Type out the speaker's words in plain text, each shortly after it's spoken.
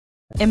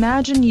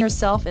Imagine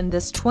yourself in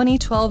this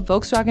 2012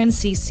 Volkswagen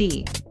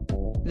CC.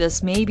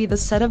 This may be the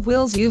set of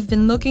wheels you've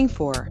been looking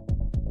for.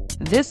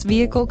 This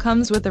vehicle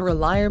comes with a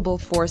reliable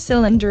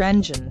 4-cylinder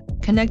engine,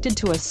 connected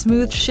to a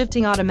smooth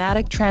shifting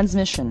automatic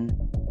transmission.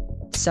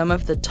 Some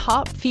of the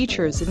top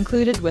features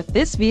included with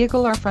this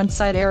vehicle are front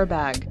side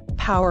airbag,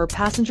 power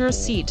passenger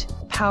seat,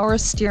 power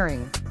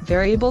steering,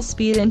 variable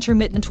speed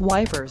intermittent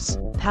wipers,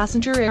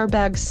 passenger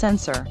airbag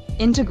sensor,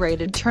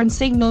 integrated turn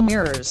signal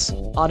mirrors,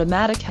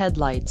 automatic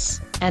headlights,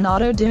 and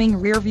auto-dimming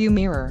rear-view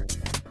mirror.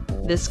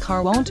 This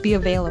car won't be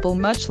available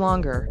much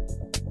longer.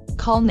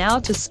 Call now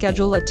to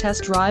schedule a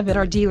test drive at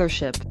our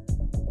dealership.